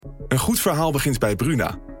Een goed verhaal begint bij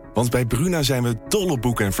Bruna. Want bij Bruna zijn we dol op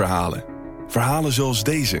boeken en verhalen. Verhalen zoals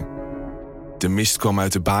deze. De mist kwam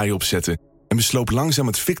uit de baai opzetten en besloop langzaam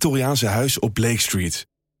het Victoriaanse huis op Blake Street.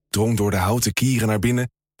 Drong door de houten kieren naar binnen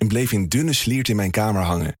en bleef in dunne sliert in mijn kamer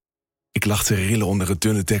hangen. Ik lag te rillen onder het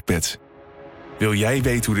dunne dekbed. Wil jij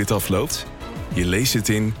weten hoe dit afloopt? Je leest het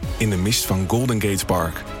in de mist van Golden Gate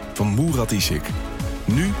Park van Murat Isik.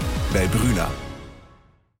 Nu bij Bruna.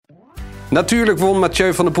 Natuurlijk won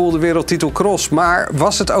Mathieu van der Poel de wereldtitel cross, maar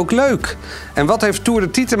was het ook leuk? En wat heeft Tour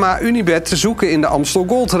de Tietema-Unibet te zoeken in de Amstel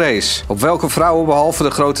Gold Race? Op welke vrouwen behalve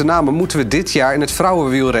de grote namen moeten we dit jaar in het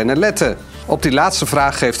vrouwenwielrennen letten? Op die laatste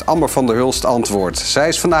vraag geeft Amber van der Hulst antwoord. Zij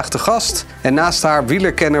is vandaag de gast en naast haar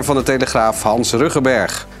wielerkenner van de Telegraaf Hans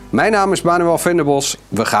Ruggenberg. Mijn naam is Manuel Venderbos.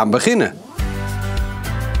 We gaan beginnen.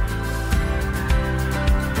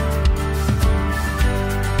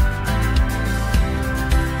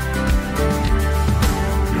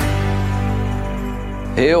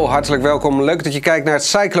 Heel hartelijk welkom. Leuk dat je kijkt naar het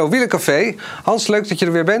Cycloo Wielercafé. Hans, leuk dat je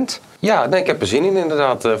er weer bent. Ja, nee, ik heb er zin in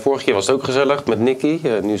inderdaad. Vorige keer was het ook gezellig met Nicky.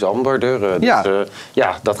 Nu is Amber er. Ja. Dus,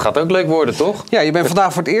 dat gaat ook leuk worden, toch? Ja, je bent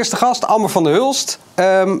vandaag voor het eerste gast, Amber van der Hulst.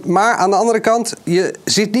 Maar aan de andere kant, je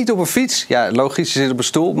zit niet op een fiets. Ja, logisch, je zit op een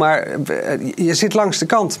stoel. Maar je zit langs de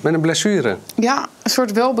kant met een blessure. Ja, een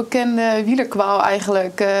soort welbekende wielerkwaal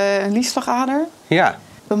eigenlijk. Een liesslagader. Ja.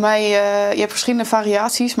 Bij mij, je hebt verschillende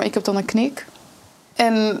variaties, maar ik heb dan een knik.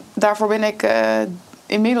 En daarvoor ben ik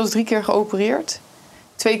inmiddels 3 keer geopereerd.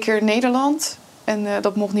 2 keer in Nederland. En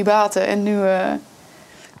dat mocht niet baten. En nu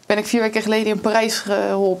ben ik 4 weken geleden in Parijs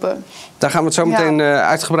geholpen. Daar gaan we het zo meteen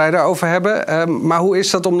uitgebreider over hebben. Maar hoe is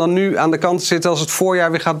dat om dan nu aan de kant te zitten als het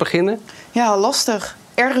voorjaar weer gaat beginnen? Ja, lastig.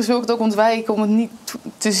 Ergens wil ik het ook ontwijken om het niet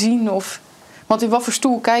te zien. Want in wat voor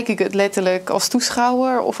stoel kijk ik het letterlijk? Als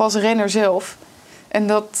toeschouwer of als renner zelf? En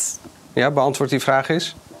dat... Ja, beantwoord die vraag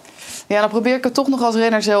eens. Ja, dan probeer ik het toch nog als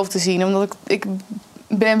renner zelf te zien. Omdat ik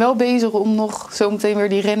ben wel bezig om nog zometeen weer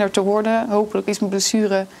die renner te worden. Hopelijk is mijn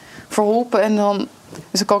blessure verholpen.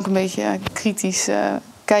 Dus dan kan ik een beetje kritisch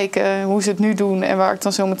kijken hoe ze het nu doen en waar ik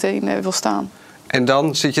dan zometeen wil staan. En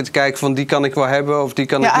dan zit je te kijken van die kan ik wel hebben of die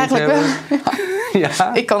kan ik niet hebben? Wel.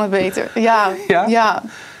 Ja. Ik kan het beter. Ja,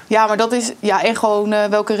 maar dat is... Ja, en gewoon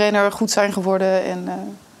welke renner goed zijn geworden.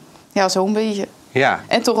 En zo'n beetje. Ja.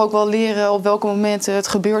 En toch ook wel leren op welke momenten het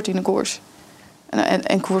gebeurt in de koers.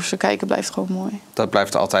 En koersen kijken blijft gewoon mooi. Dat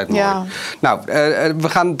blijft altijd mooi. Ja. Nou, we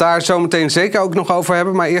gaan het daar zo meteen zeker ook nog over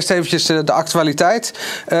hebben. Maar eerst eventjes de actualiteit.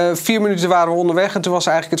 4 minuten waren we onderweg en toen was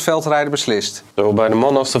eigenlijk het veldrijden beslist. Zowel bij de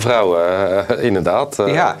man als de vrouw, inderdaad.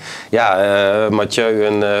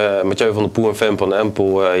 Mathieu van der Poel en Fem van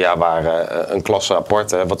Empel waren een klasse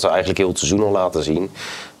apart. Wat ze eigenlijk heel het seizoen al laten zien.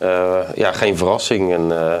 Geen verrassing.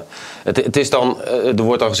 En, het is dan, er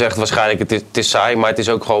wordt al gezegd waarschijnlijk het is saai, maar het is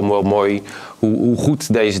ook gewoon wel mooi hoe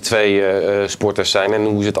goed deze 2 sporters zijn en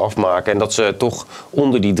hoe ze het afmaken. En dat ze toch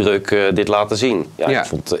onder die druk dit laten zien.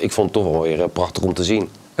 Ik vond het toch wel weer prachtig om te zien.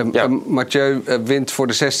 Mathieu wint voor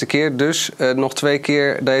de 6e keer, dus nog 2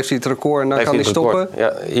 keer, dan heeft hij het record en dan kan hij stoppen.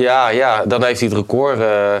 Ja, dan heeft hij het record.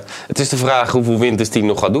 Het is de vraag hoeveel winters hij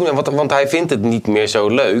nog gaat doen. Want hij vindt het niet meer zo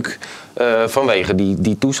leuk. Vanwege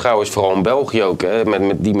die toeschouwers, vooral in België ook. Hè,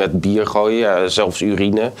 met bier gooien, zelfs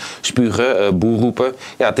urine, spugen, boer roepen.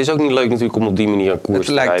 Ja, het is ook niet leuk natuurlijk om op die manier aan koers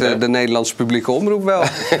te rijden. Het lijkt de Nederlandse publieke omroep wel.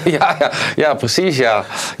 ja, precies. Ja,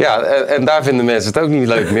 en daar vinden mensen het ook niet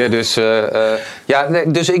leuk meer.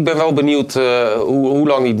 Dus ik ben wel benieuwd hoe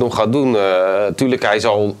lang hij het nog gaat doen. Tuurlijk, hij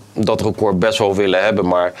zal dat record best wel willen hebben,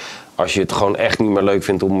 maar als je het gewoon echt niet meer leuk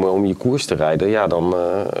vindt om je koers te rijden,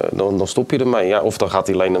 dan stop je ermee. Ja, of dan gaat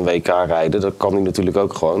hij alleen een WK rijden. Dat kan hij natuurlijk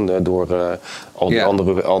ook gewoon door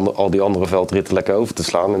al die andere veldritten lekker over te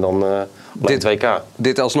slaan en dan dit WK.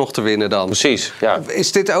 Dit alsnog te winnen dan? Precies, ja.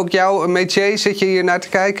 Is dit ook jouw métier? Zit je hier naar te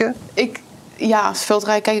kijken?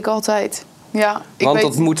 Veldrijden kijk ik altijd. Ja, Want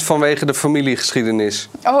dat moet vanwege de familiegeschiedenis.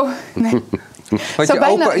 Oh, nee. Want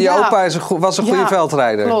je opa was een goede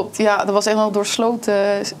veldrijder. Klopt, ja. Dat was echt wel door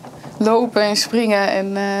sloten lopen en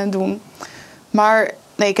springen en doen. Maar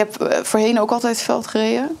nee, ik heb voorheen ook altijd veld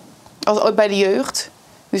gereden. Bij de jeugd.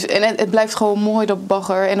 Dus, en het blijft gewoon mooi, dat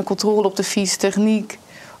bagger. En de controle op de fiets, techniek.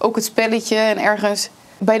 Ook het spelletje. En ergens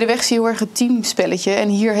bij de weg zie je heel erg het teamspelletje. En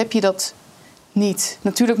hier heb je dat niet.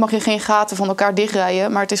 Natuurlijk mag je geen gaten van elkaar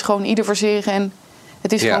dichtrijden. Maar het is gewoon ieder voor zich. En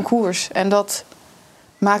het is gewoon koers. En dat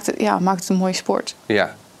maakt het een mooie sport.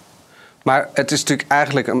 Ja. Maar het is natuurlijk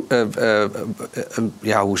eigenlijk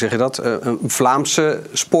hoe zeg je dat? Een Vlaamse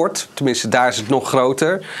sport. Tenminste, daar is het nog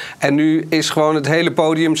groter. En nu is gewoon het hele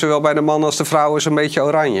podium, zowel bij de mannen als de vrouwen, zo'n beetje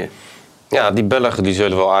oranje. Ja, die Belgen die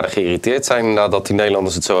zullen wel aardig geïrriteerd zijn nadat die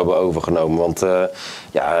Nederlanders het zo hebben overgenomen. Want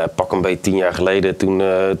pak een beetje 10 jaar geleden, toen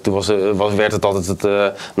werd het altijd het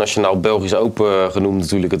Nationaal Belgisch Open genoemd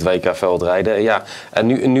natuurlijk, het WK veldrijden. Ja,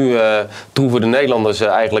 en nu troeven de Nederlanders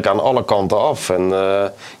eigenlijk aan alle kanten af. En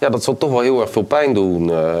dat zal toch wel heel erg veel pijn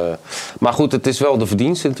doen. Maar goed, het is wel de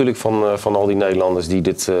verdienste natuurlijk van al die Nederlanders die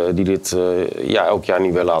dit elk jaar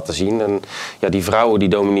niet willen laten zien. En ja, die vrouwen die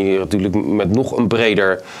domineren natuurlijk met nog een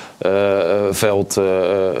breder veld,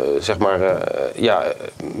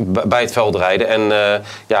 bij het veldrijden. En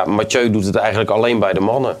Mathieu doet het eigenlijk alleen bij de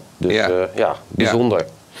mannen. Dus bijzonder.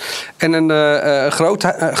 En een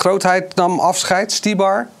grootheid nam afscheid,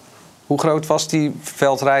 Stibar. Hoe groot was die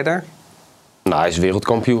veldrijder? Nou, hij is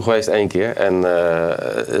wereldkampioen geweest 1 keer. En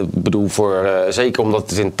ik bedoel, zeker omdat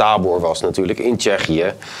het in Tabor was natuurlijk, in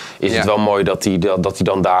Tsjechië, is het wel mooi dat hij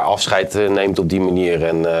dan daar afscheid neemt op die manier.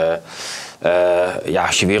 En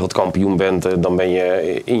als je wereldkampioen bent, dan ben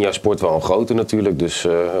je in jouw sport wel een grote natuurlijk. Dus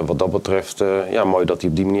wat dat betreft, mooi dat hij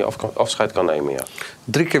op die manier afscheid kan nemen. Ja.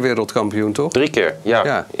 3 keer wereldkampioen, toch? 3 keer,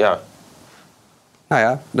 ja. Nou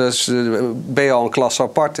ja, dus ben je al een klasse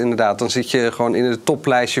apart inderdaad. Dan zit je gewoon in het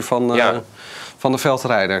toplijstje van de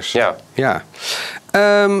veldrijders. Ja.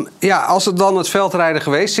 Als het dan het veldrijden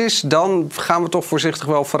geweest is, dan gaan we toch voorzichtig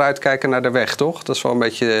wel vooruitkijken naar de weg, toch? Dat is wel een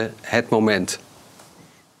beetje het moment.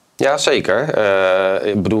 Ja, zeker.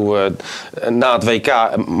 Ik bedoel, na het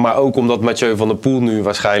WK, maar ook omdat Mathieu van der Poel nu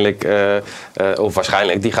waarschijnlijk,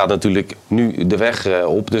 die gaat natuurlijk nu de weg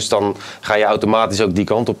op. Dus dan ga je automatisch ook die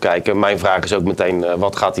kant op kijken. Mijn vraag is ook meteen,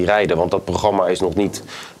 wat gaat hij rijden? Want dat programma is nog niet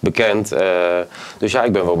bekend. Dus ja,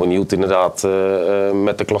 ik ben wel benieuwd inderdaad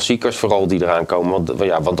met de klassiekers vooral die eraan komen.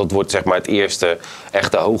 Want dat wordt zeg maar het eerste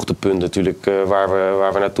echte hoogtepunt natuurlijk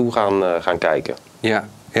waar we naartoe gaan kijken. Ja.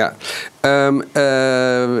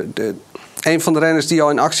 Een van de renners die al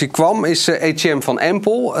in actie kwam is Etienne van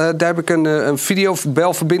Empel. Daar heb ik een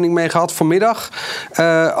videobelverbinding mee gehad vanmiddag.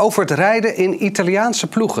 Over het rijden in Italiaanse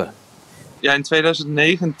ploegen. Ja, in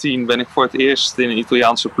 2019 ben ik voor het eerst in een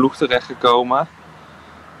Italiaanse ploeg terechtgekomen.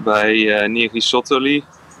 Bij Neri Sottoli.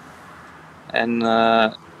 En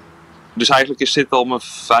dus eigenlijk is dit al mijn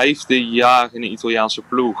 5e jaar in een Italiaanse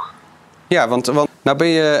ploeg. Ja, want nou ben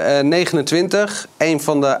je 29, een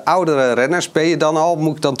van de oudere renners ben je dan al,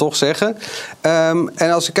 moet ik dan toch zeggen.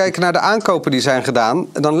 En als we kijken naar de aankopen die zijn gedaan,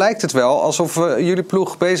 dan lijkt het wel alsof jullie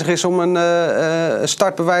ploeg bezig is om een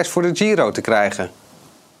startbewijs voor de Giro te krijgen.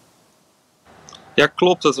 Ja,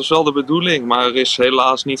 klopt. Dat was wel de bedoeling, maar er is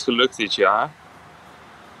helaas niet gelukt dit jaar.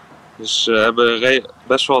 Dus we hebben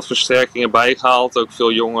best wel wat versterkingen bijgehaald. Ook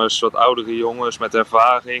veel jongens, wat oudere jongens met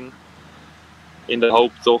ervaring. In de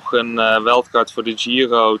hoop toch een wildcard voor de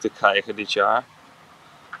Giro te krijgen dit jaar.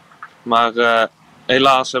 Maar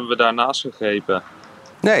helaas hebben we daarnaast gegrepen.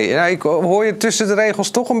 Nee, ik hoor je tussen de regels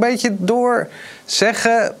toch een beetje door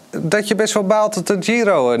zeggen dat je best wel baalt dat de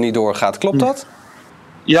Giro niet doorgaat. Klopt dat?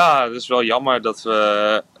 Ja, dat is wel jammer dat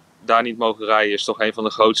we daar niet mogen rijden. Het is toch een van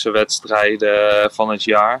de grootste wedstrijden van het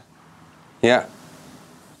jaar. Ja.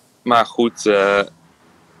 Maar goed,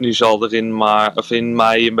 nu zal er in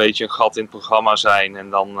mei een beetje een gat in het programma zijn. En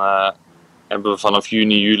dan hebben we vanaf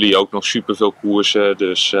juni, juli ook nog superveel koersen.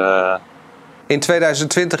 Dus, in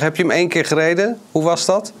 2020 heb je hem 1 keer gereden. Hoe was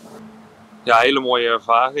dat? Ja, hele mooie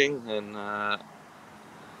ervaring. En, een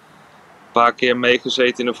paar keer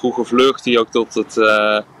meegezeten in een vroege vlucht die ook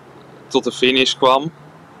tot de finish kwam.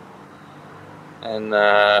 En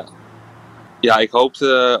ik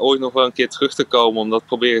hoopte ooit nog wel een keer terug te komen om dat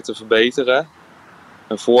proberen te verbeteren.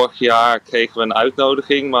 En vorig jaar kregen we een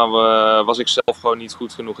uitnodiging, maar was ik zelf gewoon niet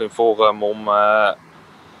goed genoeg in vorm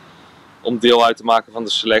om deel uit te maken van de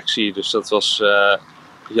selectie. Dus dat was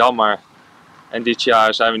jammer. En dit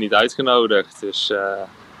jaar zijn we niet uitgenodigd. Dus,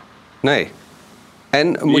 nee.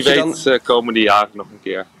 En moet je dan komende jaren nog een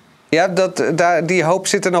keer. Ja, die hoop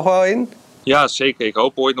zit er nog wel in? Ja, zeker. Ik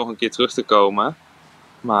hoop ooit nog een keer terug te komen.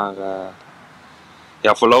 Maar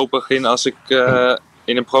voorlopig als ik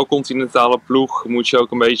in een pro-continentale ploeg moet je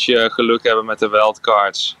ook een beetje geluk hebben met de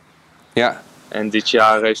wildcards. Ja. En dit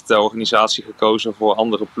jaar heeft de organisatie gekozen voor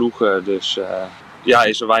andere ploegen. Dus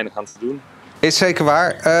is er weinig aan te doen. Is zeker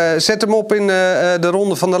waar. Zet hem op in de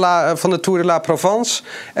ronde van de Tour de la Provence.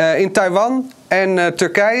 In Taiwan en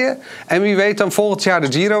Turkije. En wie weet dan volgend jaar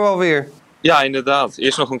de Giro alweer. Ja, inderdaad.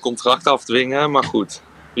 Eerst nog een contract afdwingen. Maar goed,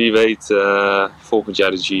 wie weet volgend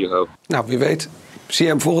jaar de Giro. Nou, wie weet. Zie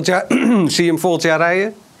je hem volgend jaar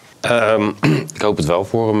rijden? Ik hoop het wel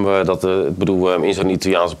voor hem. In zo'n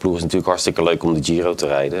Italiaanse ploeg is het natuurlijk hartstikke leuk om de Giro te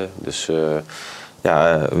rijden. Dus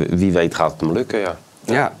wie weet gaat het hem lukken, ja.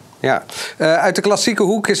 Ja. Ja. Uit de klassieke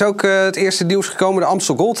hoek is ook het eerste nieuws gekomen. De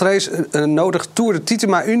Amstel Gold Race nodigt Tour de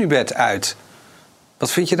Tietema-Unibet uit.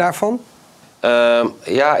 Wat vind je daarvan?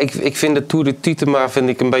 Ik vind de Tour de Tietema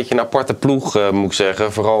een beetje een aparte ploeg, moet ik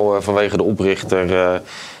zeggen. Vooral vanwege de oprichter.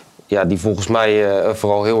 Die volgens mij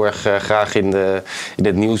vooral heel erg graag in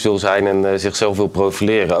het nieuws wil zijn en zichzelf wil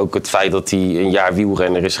profileren. Ook het feit dat hij een jaar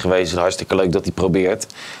wielrenner is geweest, is hartstikke leuk dat hij probeert.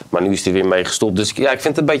 Maar nu is hij weer mee gestopt. Dus ik vind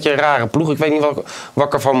het een beetje een rare ploeg. Ik weet niet wat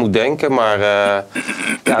ik ervan moet denken. Maar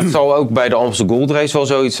het zal ook bij de Amstel Gold Race wel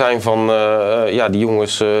zoiets zijn van... die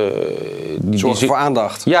jongens... Zorgen voor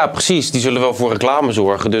aandacht. Ja, precies. Die zullen wel voor reclame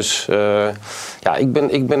zorgen. Dus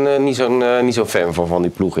ik ben niet zo'n fan van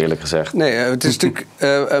die ploeg, eerlijk gezegd. Nee, het is natuurlijk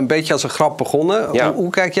een beetje als een grap begonnen. Ja. Hoe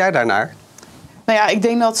kijk jij daarnaar? Nou ja, ik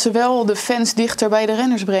denk dat ze wel de fans dichter bij de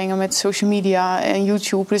renners brengen met social media en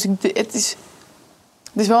YouTube. Dus het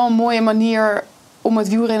is wel een mooie manier om het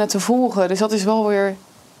wielrennen te volgen. Dus dat is wel weer...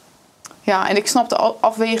 Ja, en ik snap de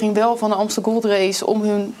afweging wel van de Amstel Gold Race om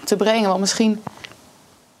hun te brengen. Want misschien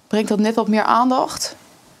brengt dat net wat meer aandacht.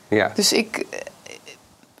 Ja. Dus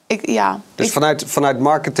Dus vanuit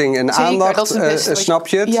marketing en zeker, aandacht snap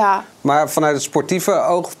je het. Ja. Maar vanuit het sportieve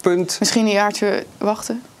oogpunt... Misschien een jaartje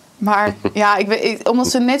wachten. Maar omdat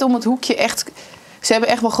ze net om het hoekje echt... Ze hebben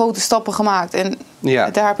echt wel grote stappen gemaakt. En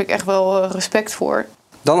daar heb ik echt wel respect voor.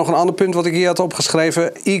 Dan nog een ander punt wat ik hier had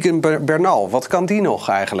opgeschreven. Egan Bernal. Wat kan die nog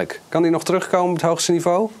eigenlijk? Kan die nog terugkomen op het hoogste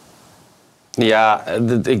niveau? Ja,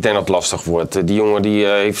 ik denk dat het lastig wordt. Die jongen die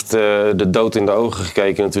heeft de dood in de ogen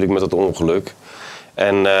gekeken natuurlijk met dat ongeluk.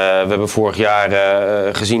 En we hebben vorig jaar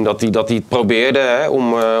gezien dat hij het probeerde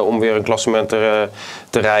om weer een klassement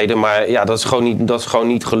te rijden. Maar ja, dat is gewoon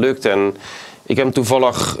niet gelukt. En ik heb hem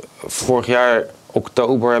toevallig vorig jaar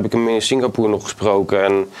oktober heb ik hem in Singapore nog gesproken.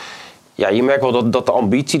 En ja, je merkt wel dat de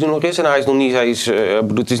ambitie er nog is. En hij is nog niet,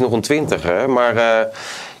 het is nog een 20er. Maar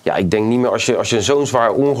ik denk niet meer als je zo'n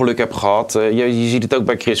zwaar ongeluk hebt gehad. Je ziet het ook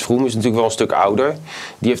bij Chris Froome, is natuurlijk wel een stuk ouder.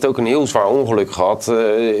 Die heeft ook een heel zwaar ongeluk gehad.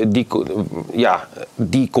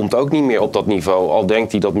 Die komt ook niet meer op dat niveau. Al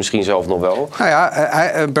denkt hij dat misschien zelf nog wel. Nou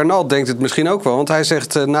ja, Bernal denkt het misschien ook wel. Want hij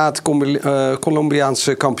zegt na het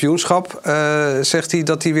Colombiaanse kampioenschap... zegt hij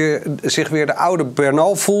dat hij zich weer de oude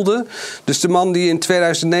Bernal voelde. Dus de man die in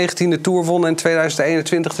 2019 de Tour won en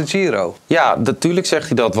 2021 de Giro. Ja, natuurlijk zegt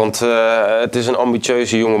hij dat. Want het is een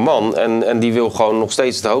ambitieuze jonge man en die wil gewoon nog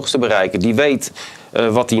steeds het hoogste bereiken. Die weet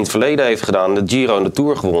wat hij in het verleden heeft gedaan. De Giro en de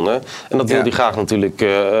Tour gewonnen. En dat wil hij graag natuurlijk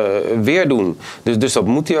weer doen. Dus dat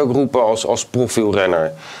moet hij ook roepen als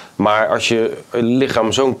profielrenner. Maar als je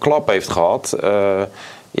lichaam zo'n klap heeft gehad...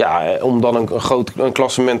 om dan een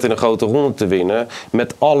klassement in een grote ronde te winnen...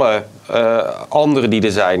 met alle anderen die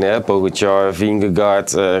er zijn... Pogacar,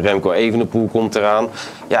 Vingegaard, Remco Evenepoel komt eraan...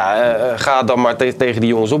 ga dan maar tegen die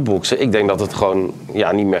jongens opboksen. Ik denk dat het gewoon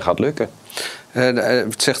niet meer gaat lukken.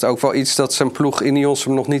 Het zegt ook wel iets dat zijn ploeg Ineos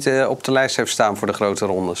hem nog niet op de lijst heeft staan... voor de grote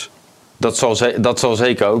rondes. Dat zal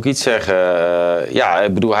zeker ook iets zeggen.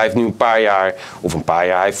 Ik bedoel, hij heeft nu een paar jaar...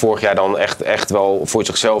 Hij heeft vorig jaar dan echt wel voor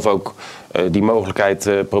zichzelf ook... die mogelijkheid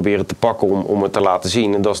proberen te pakken om het te laten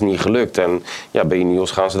zien. En dat is niet gelukt. En bij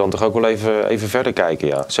Ineos gaan ze dan toch ook wel even verder kijken.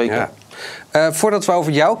 Ja, zeker. Ja. Voordat we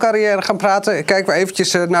over jouw carrière gaan praten... kijken we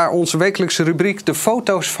eventjes naar onze wekelijkse rubriek... De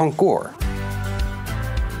foto's van Cor.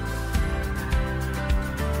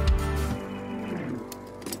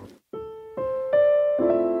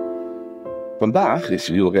 Vandaag is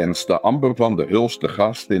wielrenster Amber van de Hulst de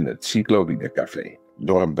gast in het Cycloo Wielercafé.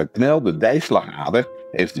 Door een beknelde dijslagader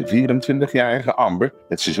heeft de 24-jarige Amber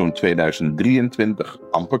het seizoen 2023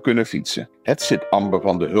 amper kunnen fietsen. Het zit Amber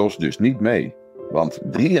van de Hulst dus niet mee, want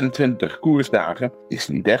 23 koersdagen is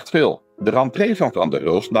niet echt veel. De rentree van de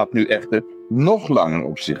Hulst laat nu echter nog langer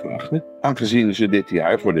op zich wachten, aangezien ze dit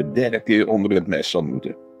jaar voor de 3e keer onder het mes zal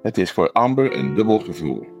moeten. Het is voor Amber een dubbel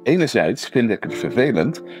gevoel. Enerzijds vind ik het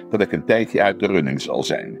vervelend dat ik een tijdje uit de running zal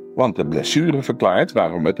zijn. Want de blessure verklaart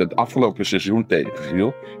waarom het afgelopen seizoen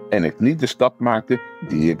tegenviel en ik niet de stap maakte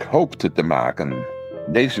die ik hoopte te maken.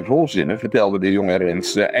 Deze volzinnen vertelde de jonge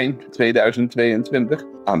renster eind 2022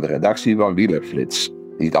 aan de redactie van Wielerflits.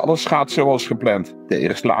 Niet alles gaat zoals gepland.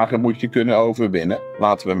 Tegenslagen moet je kunnen overwinnen.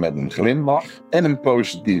 Laten we met een glimlach en een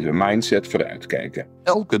positieve mindset vooruitkijken.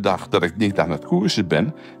 Elke dag dat ik niet aan het koersen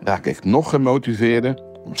ben, raak ik nog gemotiveerder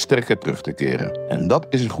om sterker terug te keren. En dat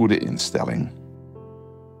is een goede instelling.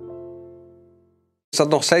 Is dat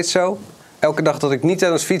nog steeds zo? Elke dag dat ik niet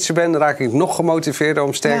aan het fietsen ben, raak ik nog gemotiveerder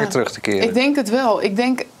om sterker terug te keren. Ik denk het wel. Ik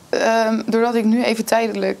denk, doordat ik nu even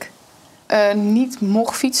tijdelijk niet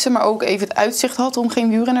mocht fietsen, maar ook even het uitzicht had om geen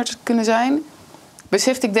wielrenner te kunnen zijn,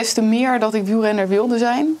 besefte ik des te meer dat ik wielrenner wilde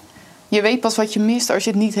zijn. je weet pas wat je mist als je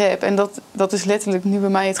het niet hebt. En dat is letterlijk nu bij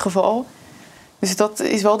mij het geval. Dus dat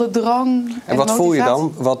is wel de drang. En wat voel je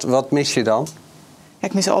dan? Wat mis je dan? Ja,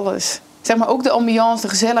 ik mis alles. Zeg maar ook de ambiance, de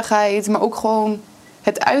gezelligheid, maar ook gewoon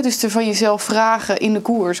het uiterste van jezelf vragen in de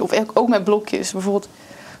koers. Of ook met blokjes. Bijvoorbeeld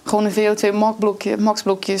gewoon een VO2 max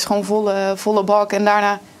blokjes, gewoon volle bak. En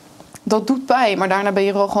daarna, dat doet pijn, maar daarna ben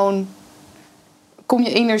je wel gewoon, kom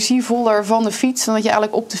je energievoller van de fiets dan dat je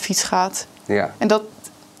eigenlijk op de fiets gaat. Ja. En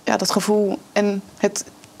dat gevoel en het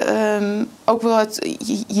ook wel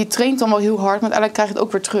je traint dan wel heel hard, maar uiteindelijk krijg je het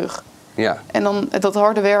ook weer terug. Ja. En dan dat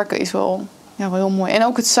harde werken is wel heel mooi. En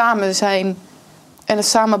ook het samen zijn en het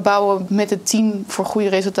samen bouwen met het team voor goede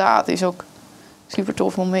resultaten is ook super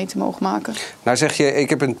tof om mee te mogen maken. Nou zeg je, ik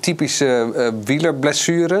heb een typische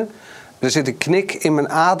wielerblessure. Er zit een knik in mijn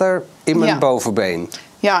ader, in mijn bovenbeen.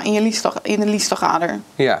 Ja, in de liesslagader.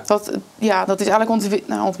 Ja. Dat is eigenlijk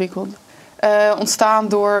ontwikkeld. Ontstaan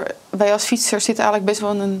door, wij als fietser zitten eigenlijk best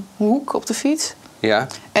wel in een hoek op de fiets. Ja,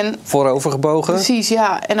 en voorovergebogen. Precies,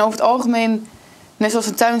 ja. En over het algemeen, net zoals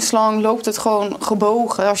een tuinslang, loopt het gewoon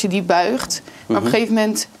gebogen als je die buigt. Maar op een gegeven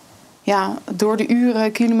moment, door de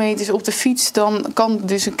uren, kilometers op de fiets, dan kan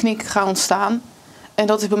dus een knik gaan ontstaan. En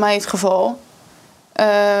dat is bij mij het geval.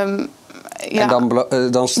 En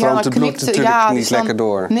dan stroomt het bloed natuurlijk niet lekker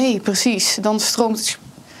door. Nee, precies. Dan stroomt het.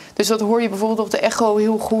 Dus dat hoor je bijvoorbeeld op de echo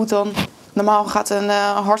heel goed. Dan, normaal gaat een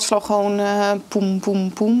hartslag gewoon poem,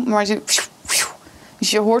 poem, poem. Maar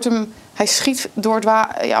dus je hoort hem, hij schiet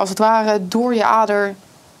als het ware door je ader.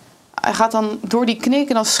 Hij gaat dan door die knik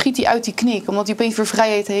en dan schiet hij uit die knik. Omdat hij opeens weer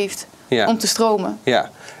vrijheid heeft om te stromen. Ja,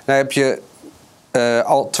 nou heb je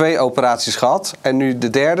al 2 operaties gehad. En nu de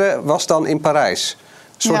derde was dan in Parijs.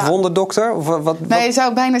 Een soort wonderdokter? Of wat? Nee, je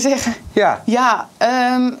zou bijna zeggen. Ja.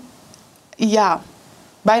 Ja,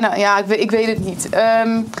 bijna. Ja, ik weet het niet.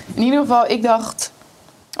 In ieder geval,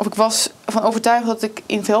 ik was van overtuigd dat ik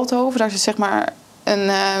in Veldhoven, daar is zeg maar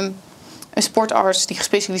een sportarts die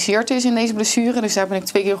gespecialiseerd is in deze blessure. Dus daar ben ik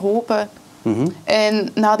 2 keer geholpen. Mm-hmm. En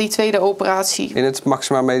na die tweede operatie. In het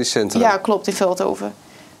Maxima Medisch Centrum? Ja, klopt, in Veldhoven.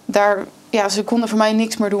 Daar, ze konden voor mij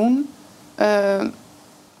niks meer doen.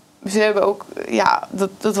 Ze hebben ook,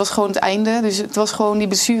 dat was gewoon het einde. Dus het was gewoon die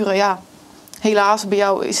blessure, helaas, bij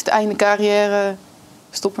jou is het einde carrière,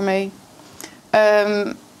 stop ermee.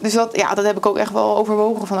 Dus dat heb ik ook echt wel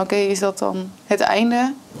overwogen van oké, is dat dan het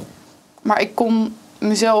einde? Maar ik kon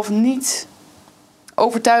mezelf niet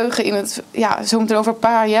overtuigen in het, zometeen over een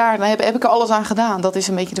paar jaar, dan heb ik er alles aan gedaan. Dat is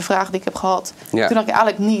een beetje de vraag die ik heb gehad. Ja. Toen dacht ik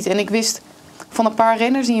eigenlijk niet. En ik wist van een paar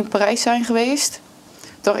renners die in Parijs zijn geweest,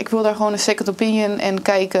 dacht ik wil daar gewoon een second opinion en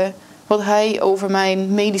kijken wat hij over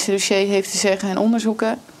mijn medische dossier heeft te zeggen en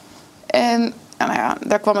onderzoeken. En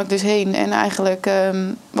daar kwam ik dus heen. En eigenlijk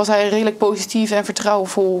was hij redelijk positief en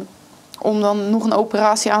vertrouwenvol om dan nog een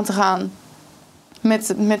operatie aan te gaan.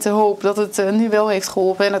 Met de hoop dat het nu wel heeft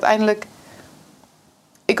geholpen. En uiteindelijk,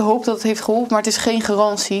 ik hoop dat het heeft geholpen, maar het is geen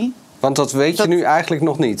garantie. Want dat weet je nu eigenlijk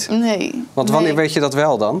nog niet? Nee. Want wanneer weet je dat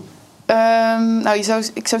wel dan?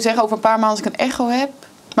 Ik zou zeggen over een paar maanden als ik een echo heb.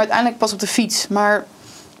 Maar uiteindelijk pas op de fiets. Maar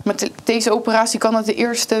met deze operatie kan het de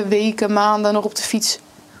eerste weken, maanden nog op de fiets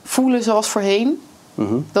voelen zoals voorheen.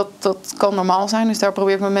 Mm-hmm. Dat kan normaal zijn, dus daar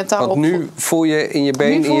probeer ik me mentaal op. Want nu voel je in je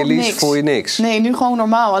been, in je lies, voel je niks? Nee, nu gewoon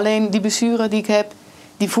normaal. Alleen die blessure die ik heb,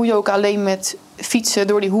 die voel je ook alleen met fietsen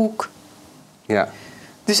door die hoek. Ja.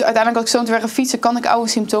 Dus uiteindelijk als ik zo te werken fietsen, kan ik oude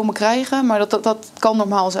symptomen krijgen. Maar dat kan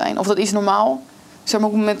normaal zijn. Of dat is normaal. Dus daar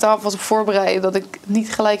moet ik me mentaal vast op voorbereiden. Dat ik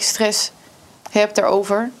niet gelijk stress heb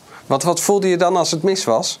daarover. Wat voelde je dan als het mis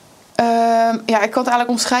was? Ik kan het eigenlijk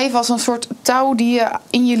omschrijven als een soort touw die je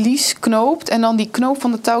in je lies knoopt. En dan die knoop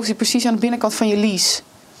van de touw zit precies aan de binnenkant van je lies.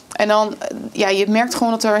 En dan, je merkt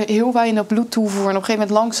gewoon dat er heel weinig bloedtoevoer. En op een gegeven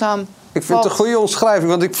moment langzaam. Ik vind het een goede omschrijving,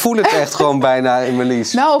 want ik voel het echt gewoon bijna in mijn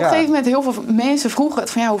lies. Nou, op een gegeven moment, heel veel mensen vroegen het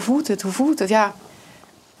van hoe voelt het? Ja,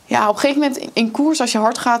 op een gegeven moment in koers, als je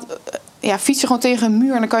hard gaat, fiets je gewoon tegen een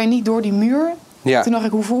muur en dan kan je niet door die muur. Ja. Toen dacht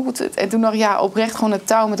ik, hoe voelt het? En toen dacht ik, oprecht gewoon het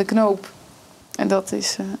touw met de knoop. En dat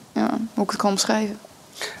is hoe ik het kan omschrijven.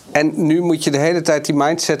 En nu moet je de hele tijd die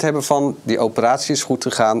mindset hebben van, die operatie is goed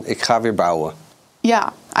gegaan, ik ga weer bouwen.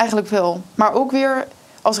 Ja, eigenlijk wel. Maar ook weer,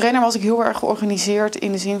 als renner was ik heel erg georganiseerd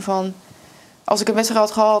in de zin van, als ik een wedstrijd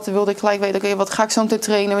had gehad, wilde ik gelijk weten, oké, wat ga ik zo meteen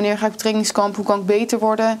trainen? Wanneer ga ik op trainingskamp? Hoe kan ik beter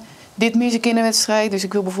worden? Dit mis ik in een wedstrijd. Dus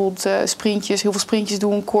ik wil bijvoorbeeld sprintjes, heel veel sprintjes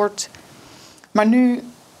doen, kort. Maar nu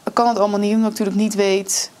kan het allemaal niet, omdat ik natuurlijk niet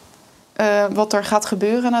weet wat er gaat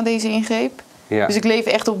gebeuren na deze ingreep. Ja. Dus ik leef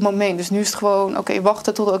echt op het moment. Dus nu is het gewoon,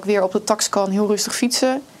 wachten tot ik weer op de tax kan, heel rustig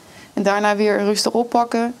fietsen. En daarna weer rustig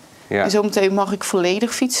oppakken. Ja. En zometeen mag ik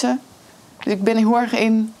volledig fietsen. Dus ik ben heel erg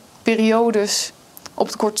in periodes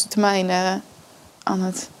op de korte termijn aan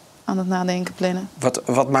het nadenken, plannen.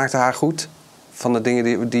 Wat maakte haar goed van de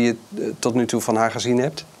dingen die je tot nu toe van haar gezien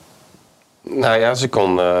hebt? Nou ja, ze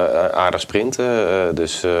kon aardig sprinten.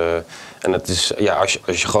 En het is, ja,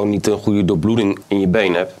 als je gewoon niet een goede doorbloeding in je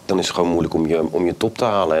been hebt, dan is het gewoon moeilijk om je top te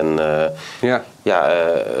halen. En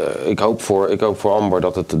ik hoop voor Amber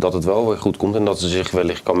dat het wel weer goed komt en dat ze zich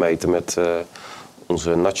wellicht kan meten met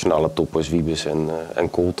onze nationale toppers, Wiebes en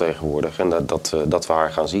Kool tegenwoordig. En dat we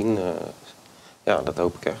haar gaan zien. Dat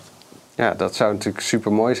hoop ik echt. Ja, dat zou natuurlijk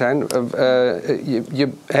super mooi zijn. Je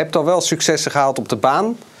hebt al wel successen gehaald op de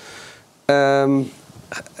baan.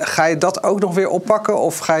 Ga je dat ook nog weer oppakken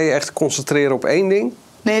of ga je echt concentreren op één ding?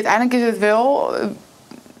 Nee, uiteindelijk is het wel...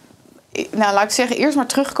 laat ik zeggen, eerst maar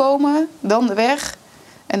terugkomen, dan de weg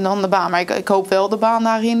en dan de baan. Maar ik hoop wel de baan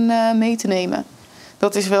daarin mee te nemen.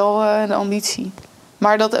 Dat is wel de ambitie.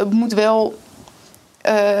 Maar dat moet wel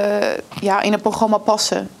in het programma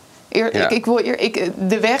passen.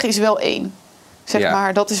 De weg is wel één, zeg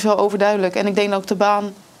maar. Dat is wel overduidelijk. En ik denk dat ook de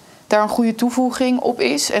baan daar een goede toevoeging op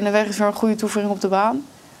is. En de weg is weer een goede toevoeging op de baan.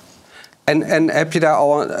 En heb je daar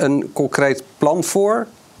al een concreet plan voor?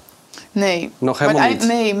 Nee. Nog helemaal niet?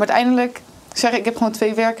 Nee, maar uiteindelijk zeg ik heb gewoon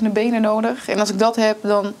 2 werkende benen nodig. En als ik dat heb,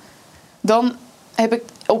 dan heb ik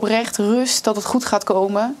oprecht rust dat het goed gaat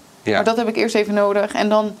komen. Ja. Maar dat heb ik eerst even nodig. En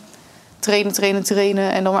dan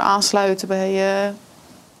trainen. En dan weer aansluiten bij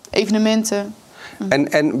evenementen.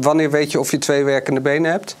 En wanneer weet je of je 2 werkende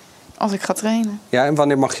benen hebt? Als ik ga trainen. Ja, en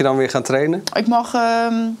wanneer mag je dan weer gaan trainen? Ik mag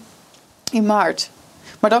in maart.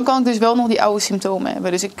 Maar dan kan ik dus wel nog die oude symptomen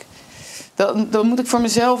hebben. Dus dan moet ik voor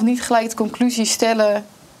mezelf niet gelijk de conclusie stellen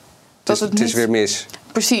dat het is weer mis.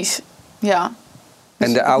 Precies, ja. Dus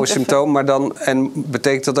en de oude symptomen, maar dan... En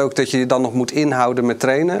betekent dat ook dat je je dan nog moet inhouden met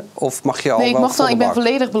trainen? Of mag je al nee, wel ik ben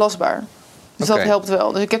volledig belastbaar. Dus dat helpt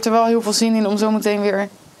wel. Dus ik heb er wel heel veel zin in om zo meteen weer...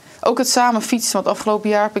 Ook het samen fietsen, want afgelopen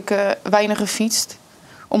jaar heb ik weinig gefietst.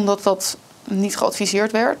 Omdat dat niet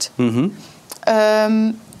geadviseerd werd. Mm-hmm.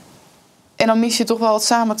 En dan mis je toch wel het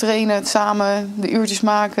samen trainen, het samen de uurtjes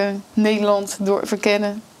maken, Nederland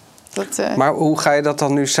verkennen. Maar hoe ga je dat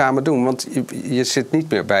dan nu samen doen? Want je zit niet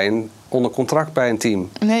meer onder contract bij een team.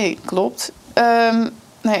 Nee, klopt.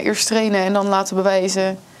 Eerst trainen en dan laten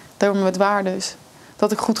bewijzen, daarom met waardes,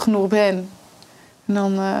 dat ik goed genoeg ben. En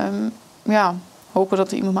dan hopen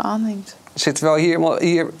dat er iemand me aanneemt. Zit wel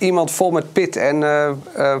hier iemand vol met pit en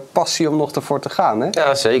passie om nog ervoor te gaan, hè?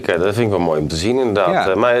 Ja, zeker. Dat vind ik wel mooi om te zien, inderdaad.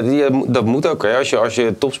 Ja. Maar dat moet ook. Hè. Als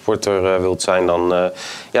je topsporter wilt zijn,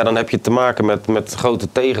 dan heb je te maken met grote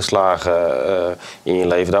tegenslagen in je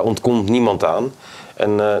leven. Daar ontkomt niemand aan.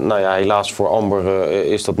 En helaas voor Amber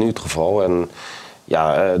is dat nu het geval. En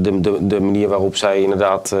de manier waarop zij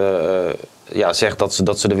inderdaad... zegt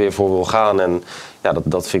dat ze er weer voor wil gaan. En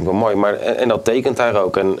dat vind ik wel mooi. Maar, en dat tekent haar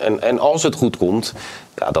ook. En als het goed komt,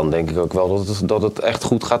 dan denk ik ook wel dat het echt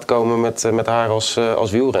goed gaat komen met haar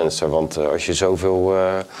als wielrenster. Want als je zoveel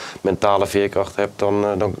mentale veerkracht hebt, dan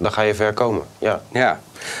ga je ver komen. Ja.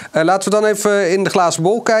 Laten we dan even in de glazen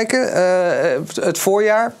bol kijken. Het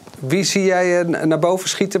voorjaar. Wie zie jij naar boven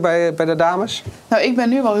schieten bij de dames? Nou, ik ben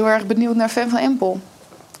nu wel heel erg benieuwd naar Fem van Empel.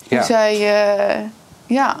 Hoe zij...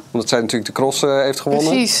 Omdat zij natuurlijk de cross heeft gewonnen.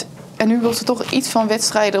 Precies. En nu wil ze toch iets van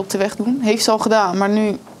wedstrijden op de weg doen. Heeft ze al gedaan. Maar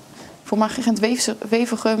nu, voor mij Gent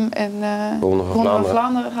Wevergem en Ronde van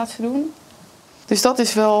Vlaanderen gaat ze doen. Dus dat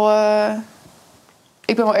is wel...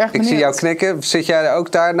 ik ben wel erg benieuwd. Ik zie jou knikken. Zit jij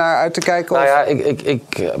ook daar naar uit te kijken? Nou ja,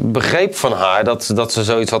 ik begreep van haar dat ze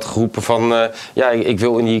zoiets had geroepen van... ik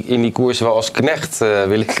wil in die koers wel als knecht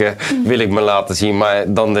wil ik me laten zien.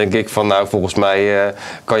 Maar dan denk ik van, volgens mij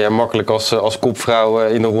kan jij makkelijk als kopvrouw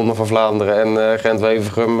in de Ronde van Vlaanderen en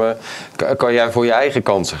Gent-Wevergem... kan jij voor je eigen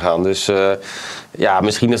kansen gaan. Dus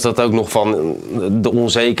misschien is dat ook nog van de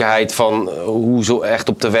onzekerheid van hoe zo echt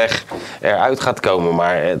op de weg eruit gaat komen.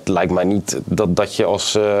 Maar het lijkt mij niet dat je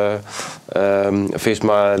als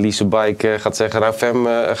Visma Lise Bike gaat zeggen... Nou Fem,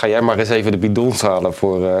 ga jij maar eens even de bidons halen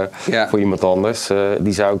voor iemand anders.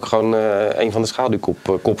 Die zou ik gewoon een van de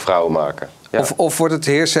schaduwkopvrouwen maken. Ja. Of wordt het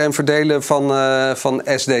heersen en verdelen van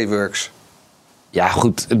SD Works? Ja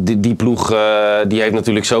goed, die ploeg die heeft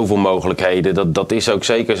natuurlijk zoveel mogelijkheden. Dat is ook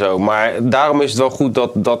zeker zo. Maar daarom is het wel goed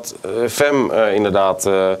dat Fem inderdaad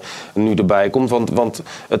nu erbij komt. Want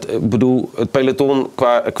het peloton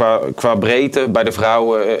qua breedte bij de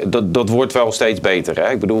vrouwen, dat wordt wel steeds beter.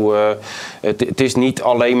 Hè? Ik bedoel, het is niet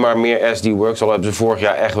alleen maar meer SD Works. Al hebben ze vorig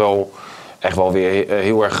jaar echt wel weer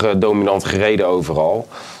heel erg dominant gereden overal.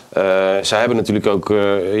 Ze hebben natuurlijk ook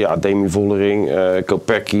Demi Vollering,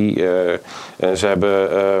 Kopecky. Ze hebben,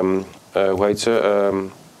 hoe heet ze?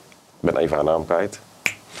 Ik ben even haar naam kwijt.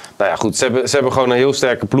 Nou ja, goed. Ze hebben gewoon een heel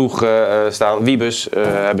sterke ploeg staan. Wiebes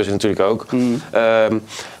hebben ze natuurlijk ook.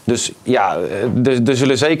 Dus ja, er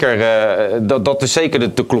zullen zeker, dat is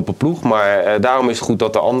zeker de kloppen ploeg. Maar daarom is het goed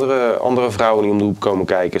dat de andere vrouwen die om de hoek komen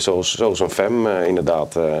kijken. Zoals een Fem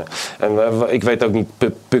inderdaad. En ik weet ook niet,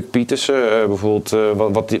 Puk Pietersen bijvoorbeeld,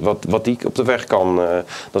 wat die op de weg kan.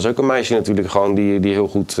 Dat is ook een meisje natuurlijk gewoon die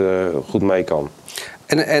heel goed mee kan.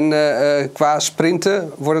 En qua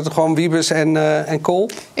sprinten, wordt het gewoon Wiebes en Kool?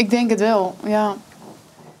 Ik denk het wel, ja.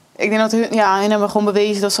 Ik denk dat hun hebben gewoon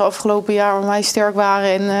bewezen dat ze afgelopen jaar met mij sterk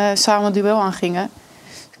waren en samen het duel aangingen.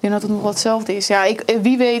 Ik denk dat het nog wel hetzelfde is. Ja,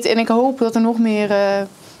 wie weet, en ik hoop dat er nog meer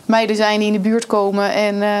meiden zijn die in de buurt komen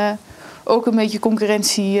en ook een beetje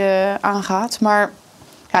concurrentie aangaat. Maar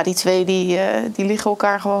ja, die twee die liggen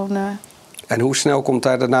elkaar gewoon. En hoe snel komt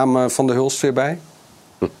daar de naam van de Hulst weer bij?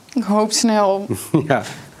 Ik hoop snel. Ja.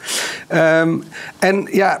 En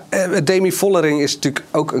ja, Demi Vollering is natuurlijk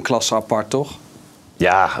ook een klasse apart, toch?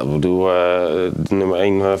 Ja, ik bedoel, de nummer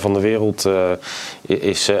 1 van de wereld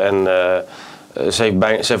is ze. En ze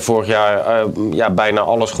heeft vorig jaar bijna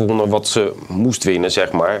alles gewonnen wat ze moest winnen,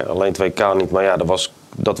 zeg maar. Alleen 2K niet, maar ja,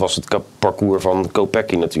 dat was het parcours van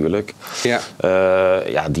Kopecky natuurlijk. Ja.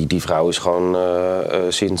 Die vrouw is gewoon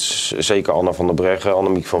sinds zeker Anna van der Breggen,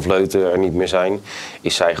 Annemiek van Vleuten er niet meer zijn,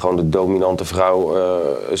 is zij gewoon de dominante vrouw,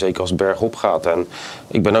 zeker als het bergop gaat. En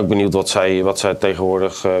ik ben ook benieuwd wat zij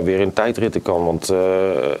tegenwoordig weer in tijdritten kan. Want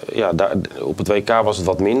op het WK was het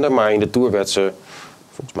wat minder, maar in de Tour werd ze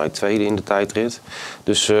volgens mij tweede in de tijdrit.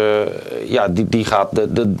 Dus die gaat.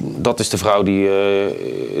 Dat is de vrouw die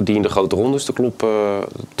in de grote rondes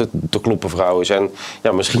te kloppen vrouw is. En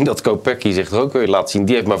ja, misschien dat Kopecky zich er ook weer laat zien.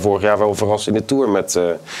 Die heeft mij vorig jaar wel verrast in de Tour met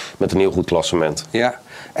een heel goed klassement. Ja,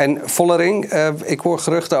 en Vollering, ik hoor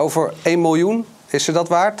geruchten over 1 miljoen. Is ze dat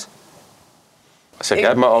waard? Zeg jij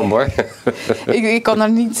het maar aan, hoor. Ik kan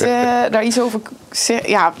daar niet daar iets over zeggen.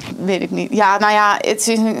 Ja, weet ik niet. Ja, nou ja, het is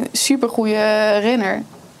een supergoeie renner.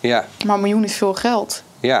 Ja. Maar 1 miljoen is veel geld.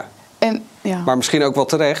 Ja. En, ja. Maar misschien ook wel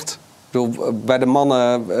terecht. Ik bedoel, bij de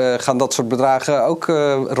mannen gaan dat soort bedragen ook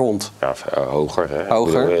rond. Ja, hoger. Hè?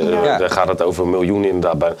 Hoger, Daar gaat het over 1 miljoen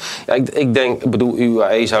inderdaad. Ja, ik denk,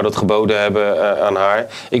 UAE zou dat geboden hebben aan haar.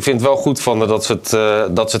 Ik vind het wel goed van haar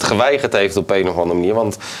dat ze het geweigerd heeft op een of andere manier.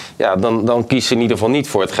 Want ja, dan kiest ze in ieder geval niet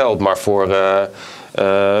voor het geld, maar voor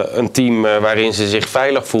een team waarin ze zich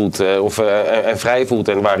veilig voelt en vrij voelt.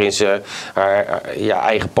 En waarin ze haar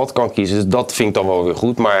eigen pad kan kiezen. Dus dat vind ik dan wel weer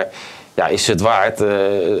goed. Maar ja, is het waard?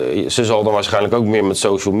 Ze zal dan waarschijnlijk ook meer met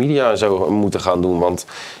social media en zo moeten gaan doen. Want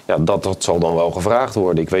ja, dat zal dan wel gevraagd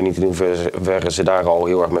worden. Ik weet niet in hoeverre ze daar al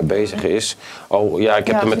heel erg mee bezig is. Ik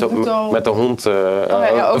heb er met de hond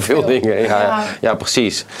veel dingen. Ja,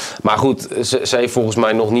 precies. Maar goed, ze heeft volgens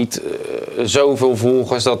mij nog niet zoveel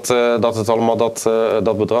volgers dat het allemaal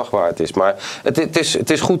dat bedrag waard is. Maar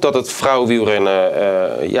het is goed dat het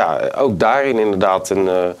vrouwenwielrennen ook daarin inderdaad een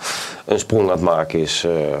sprong aan het maken is.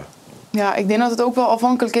 Ja, ik denk dat het ook wel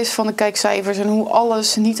afhankelijk is van de kijkcijfers en hoe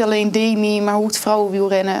alles, niet alleen Demi, maar hoe het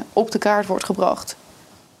vrouwenwielrennen op de kaart wordt gebracht.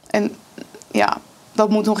 En ja, dat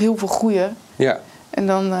moet nog heel veel groeien. Ja. En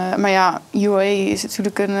dan, maar ja, UAE is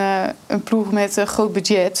natuurlijk een ploeg met een groot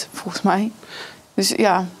budget, volgens mij. Dus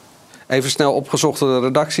ja. Even snel opgezocht door de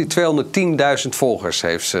redactie. 210.000 volgers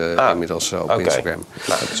heeft ze inmiddels op Instagram.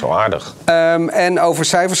 Nou, dat is wel aardig. En over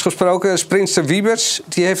cijfers gesproken. Sprinter Wiebes,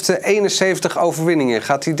 die heeft 71 overwinningen.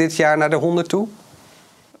 Gaat hij dit jaar naar de 100 toe?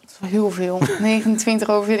 Dat is wel heel veel. 29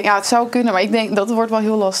 overwinningen. Ja, het zou kunnen, maar ik denk dat wordt wel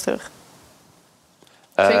heel lastig.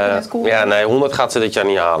 Zeker met Kool. Ja, nee, 100 gaat ze dit jaar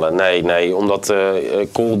niet halen. Nee, omdat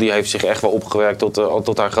Kool die heeft zich echt wel opgewerkt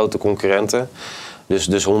tot haar grote concurrenten.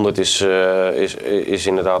 Dus 100 is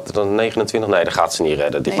inderdaad dan 29. Nee, dat gaat ze niet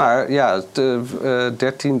redden. Maar ja,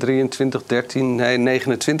 13, 23, 13,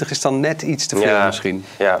 29 is dan net iets te veel misschien.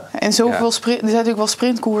 Ja. En zoveel er zijn natuurlijk wel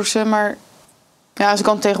sprintkoersen, maar ja, ze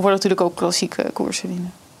kan tegenwoordig natuurlijk ook klassieke koersen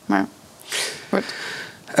winnen. Maar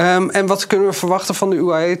en wat kunnen we verwachten van de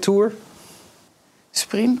UAE Tour?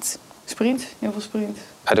 Sprint, heel veel sprint.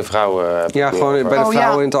 Bij de vrouwen. Gewoon bij de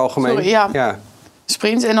vrouwen in het algemeen. Sorry, ja.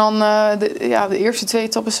 Sprint en dan de eerste 2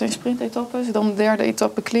 etappes zijn sprintetappes. Dan de derde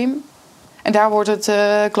etappe klim. En daar wordt het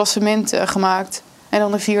klassement gemaakt. En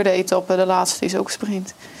dan de 4e etappe, de laatste, is ook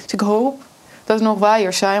sprint. Dus ik hoop dat er nog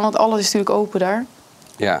waaiers zijn, want alles is natuurlijk open daar.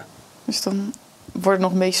 Ja. Dus dan wordt het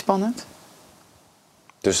nog een beetje spannend.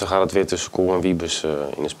 Dus dan gaat het weer tussen Kool en Wiebes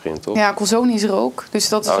in de sprint, toch? Ja, Colzoni is er ook. Dus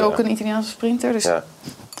dat is ook een Italiaanse sprinter. Dus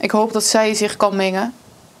ik hoop dat zij zich kan mengen.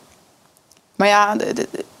 Maar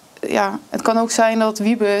ja, het kan ook zijn dat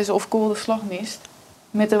Wiebes of Kool de slag mist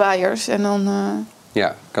met de waaiers. En dan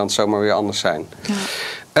ja, kan het zomaar weer anders zijn.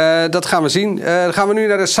 Dat gaan we zien. Dan gaan we nu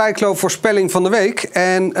naar de Cycloo voorspelling van de week.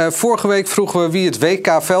 En vorige week vroegen we wie het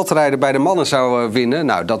WK veldrijden bij de mannen zou winnen.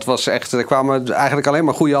 Nou, dat was echt... Er kwamen eigenlijk alleen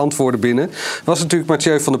maar goede antwoorden binnen. Dat was natuurlijk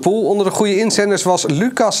Mathieu van der Poel. Onder de goede inzenders was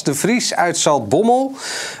Lucas de Vries uit Zaltbommel.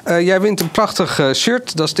 Jij wint een prachtig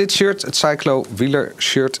shirt. Dat is dit shirt. Het Cycloo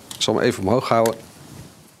Wielershirt. Ik zal hem even omhoog houden.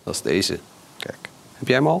 Dat is deze. Kijk. Heb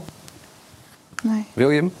jij hem al? Nee. Wil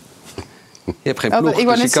je hem? Je hebt geen ploeg, ik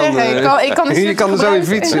wou dus net zeggen, ik kan je kan er zo in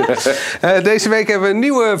fietsen. Deze week hebben we een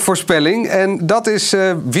nieuwe voorspelling. En dat is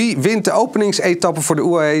wie wint de openingsetappe voor de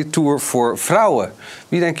UAE Tour voor vrouwen.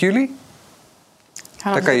 Wie denken jullie?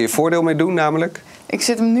 Daar kan je je voordeel mee doen namelijk. Ik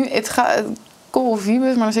zit hem nu... Kool of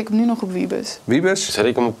Wiebes, maar dan zit ik hem nu nog op Wiebes. Wiebes? Zet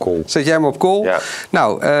ik hem op Kool. Zet jij hem op Kool? Ja.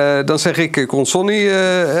 Nou, dan zeg ik Consonni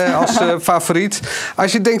als favoriet.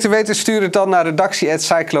 Als je denkt te weten, stuur het dan naar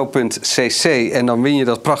redactie@cyclo.cc. En dan win je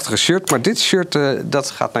dat prachtige shirt. Maar dit shirt, dat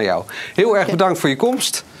gaat naar jou. Heel erg bedankt voor je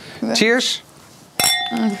komst. Cheers.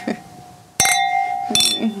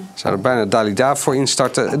 Zou er bijna Dalida voor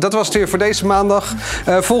instarten. Dat was het weer voor deze maandag.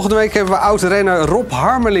 Volgende week hebben we oud-renner Rob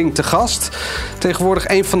Harmeling te gast. Tegenwoordig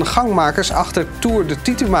een van de gangmakers achter Tour de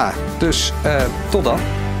Tietema. Dus tot dan.